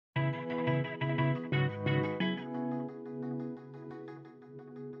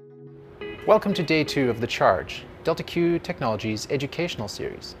Welcome to day 2 of The Charge, Delta Q Technologies educational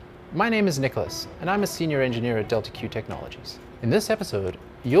series. My name is Nicholas, and I'm a senior engineer at Delta Q Technologies. In this episode,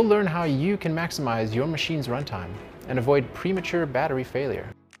 you'll learn how you can maximize your machine's runtime and avoid premature battery failure.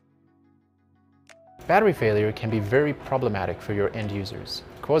 Battery failure can be very problematic for your end users,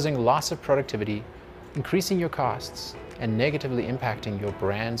 causing loss of productivity, increasing your costs, and negatively impacting your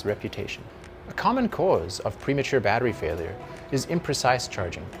brand's reputation. A common cause of premature battery failure is imprecise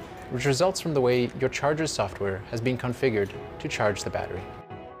charging, which results from the way your charger's software has been configured to charge the battery.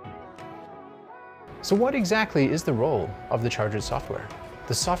 So what exactly is the role of the charger's software?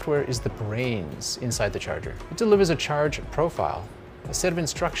 The software is the brains inside the charger. It delivers a charge profile, a set of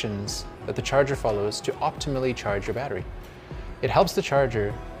instructions that the charger follows to optimally charge your battery. It helps the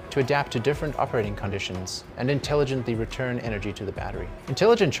charger to adapt to different operating conditions and intelligently return energy to the battery.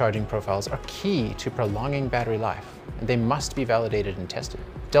 Intelligent charging profiles are key to prolonging battery life, and they must be validated and tested.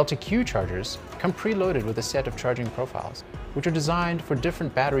 Delta Q chargers come preloaded with a set of charging profiles, which are designed for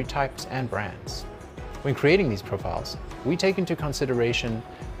different battery types and brands. When creating these profiles, we take into consideration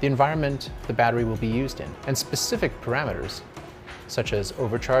the environment the battery will be used in, and specific parameters such as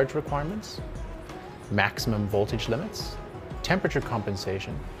overcharge requirements, maximum voltage limits, temperature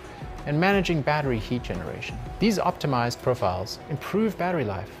compensation, and managing battery heat generation. These optimized profiles improve battery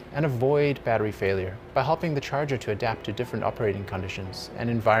life and avoid battery failure by helping the charger to adapt to different operating conditions and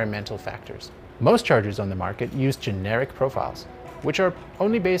environmental factors. Most chargers on the market use generic profiles, which are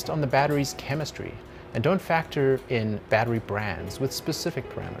only based on the battery's chemistry and don't factor in battery brands with specific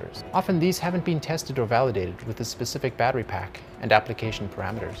parameters. Often these haven't been tested or validated with the specific battery pack and application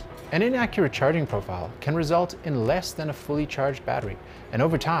parameters. An inaccurate charging profile can result in less than a fully charged battery, and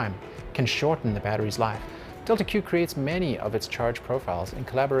over time can shorten the battery's life. Delta Q creates many of its charge profiles in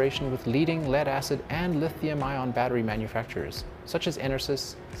collaboration with leading lead-acid and lithium-ion battery manufacturers, such as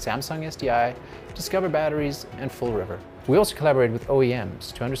Enersys, Samsung SDI, Discover Batteries, and Full River. We also collaborate with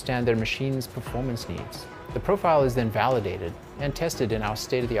OEMs to understand their machine's performance needs. The profile is then validated and tested in our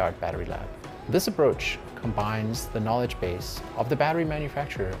state-of-the-art battery lab. This approach combines the knowledge base of the battery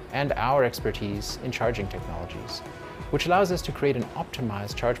manufacturer and our expertise in charging technologies, which allows us to create an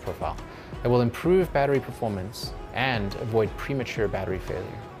optimized charge profile that will improve battery performance and avoid premature battery failure.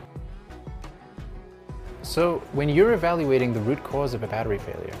 So when you're evaluating the root cause of a battery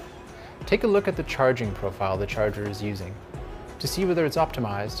failure, take a look at the charging profile the charger is using to see whether it's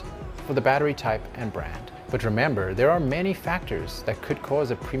optimized for the battery type and brand. But remember, there are many factors that could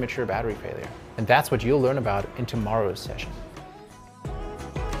cause a premature battery failure, and that's what you'll learn about in tomorrow's session.